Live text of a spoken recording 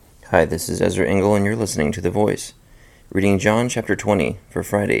Hi, this is Ezra Engel, and you're listening to The Voice, reading John chapter 20 for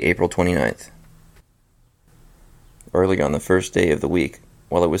Friday, April 29th. Early on the first day of the week,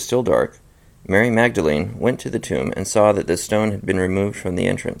 while it was still dark, Mary Magdalene went to the tomb and saw that the stone had been removed from the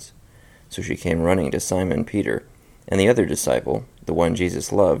entrance. So she came running to Simon Peter and the other disciple, the one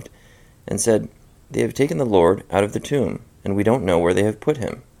Jesus loved, and said, "They have taken the Lord out of the tomb, and we don't know where they have put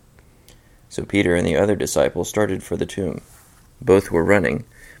him." So Peter and the other disciple started for the tomb. Both were running,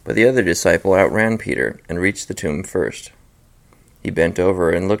 but the other disciple outran Peter and reached the tomb first. He bent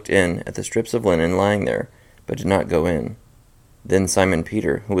over and looked in at the strips of linen lying there, but did not go in. Then Simon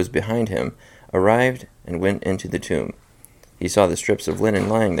Peter, who was behind him, arrived and went into the tomb. He saw the strips of linen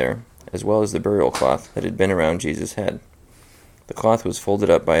lying there, as well as the burial cloth that had been around Jesus' head. The cloth was folded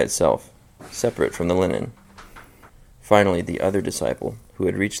up by itself, separate from the linen. Finally, the other disciple, who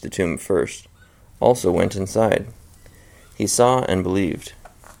had reached the tomb first, also went inside. He saw and believed.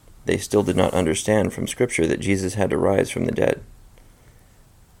 They still did not understand from Scripture that Jesus had to rise from the dead.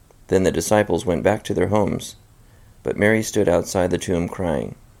 Then the disciples went back to their homes, but Mary stood outside the tomb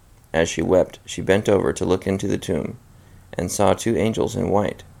crying. As she wept, she bent over to look into the tomb, and saw two angels in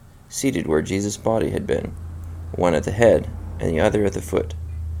white, seated where Jesus' body had been, one at the head and the other at the foot.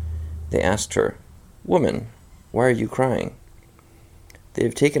 They asked her, "Woman, why are you crying?" "They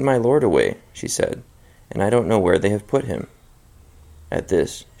have taken my Lord away," she said, "and I don't know where they have put him." At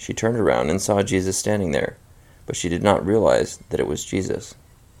this, she turned around and saw Jesus standing there, but she did not realize that it was Jesus.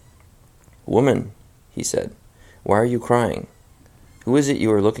 "Woman," he said, "why are you crying? Who is it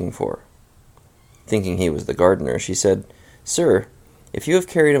you are looking for?" Thinking he was the gardener, she said, "Sir, if you have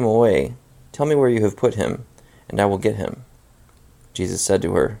carried him away, tell me where you have put him, and I will get him." Jesus said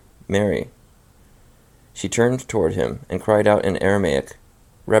to her, "Mary." She turned toward him and cried out in Aramaic,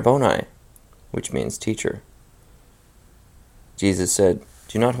 "Rabboni," which means teacher. Jesus said,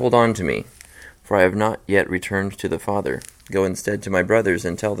 "Do not hold on to me, for I have not yet returned to the Father. Go instead to my brothers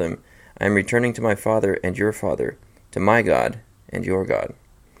and tell them, I am returning to my Father and your Father, to my God and your God."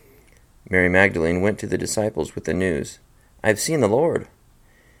 Mary Magdalene went to the disciples with the news, "I have seen the Lord,"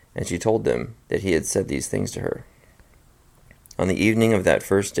 and she told them that he had said these things to her. On the evening of that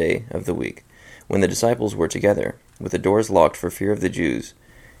first day of the week, when the disciples were together, with the doors locked for fear of the Jews,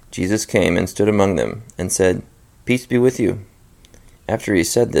 Jesus came and stood among them and said, "Peace be with you." After he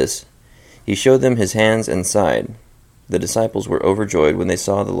said this, he showed them his hands and side. The disciples were overjoyed when they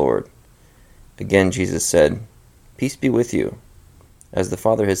saw the Lord. Again Jesus said, "Peace be with you. As the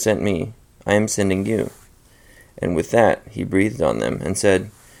Father has sent me, I am sending you." And with that he breathed on them and said,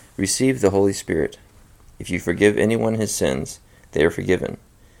 "Receive the Holy Spirit. If you forgive anyone his sins, they are forgiven.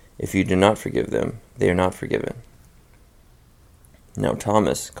 If you do not forgive them, they are not forgiven." Now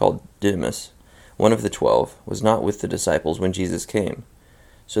Thomas, called Didymus, one of the 12, was not with the disciples when Jesus came.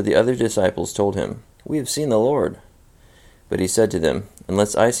 So the other disciples told him, "We have seen the Lord." But he said to them,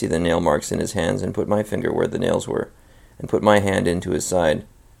 "Unless I see the nail marks in his hands, and put my finger where the nails were, and put my hand into his side,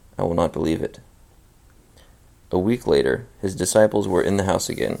 I will not believe it." A week later, his disciples were in the house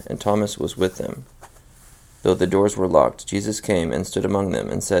again, and Thomas was with them. Though the doors were locked, Jesus came and stood among them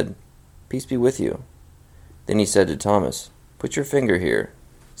and said, "Peace be with you." Then he said to Thomas, "Put your finger here.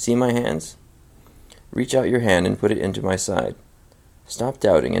 See my hands? Reach out your hand and put it into my side. Stop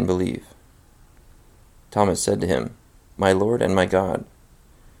doubting and believe." Thomas said to him, "My Lord and my God."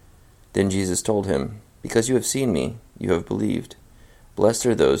 Then Jesus told him, "Because you have seen me, you have believed. Blessed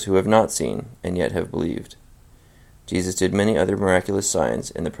are those who have not seen and yet have believed." Jesus did many other miraculous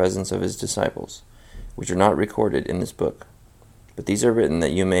signs in the presence of his disciples, which are not recorded in this book. But these are written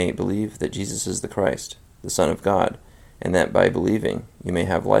that you may believe that Jesus is the Christ, the Son of God, and that by believing you may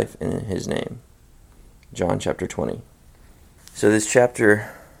have life in his name. John chapter 20. So this chapter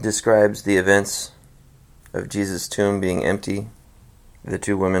describes the events of Jesus' tomb being empty, the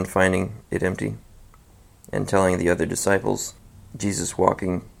two women finding it empty, and telling the other disciples, Jesus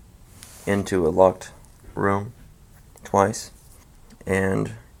walking into a locked room twice,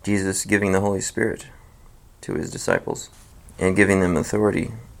 and Jesus giving the Holy Spirit to his disciples, and giving them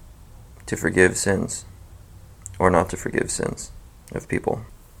authority to forgive sins, or not to forgive sins of people.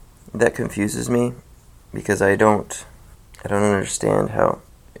 That confuses me, because I don't understand how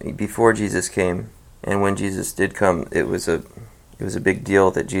before Jesus came, and when Jesus did come, it was a big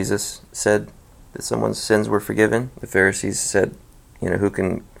deal that Jesus said that someone's sins were forgiven. The Pharisees said, who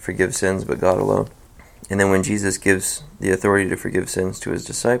can forgive sins but God alone? And then when Jesus gives the authority to forgive sins to his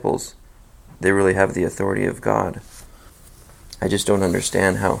disciples, they really have the authority of God. I just don't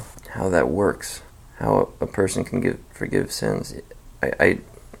understand how that works, how a person can forgive sins. I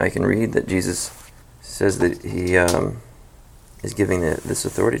can read that Jesus says that is giving this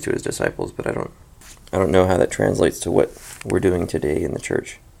authority to his disciples, but I don't know how that translates to what we're doing today in the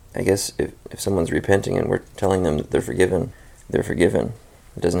church. I guess if someone's repenting and we're telling them that they're forgiven, they're forgiven.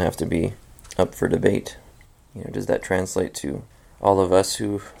 It doesn't have to be up for debate. Does that translate to all of us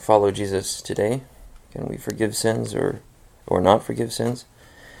who follow Jesus today? Can we forgive sins or not forgive sins?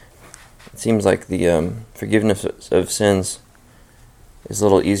 It seems like the forgiveness of sins is a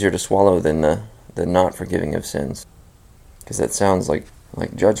little easier to swallow than the not forgiving of sins, because that sounds like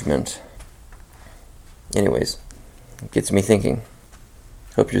judgment. Anyways, it gets me thinking.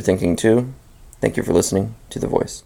 Hope you're thinking too. Thank you for listening to The Voice.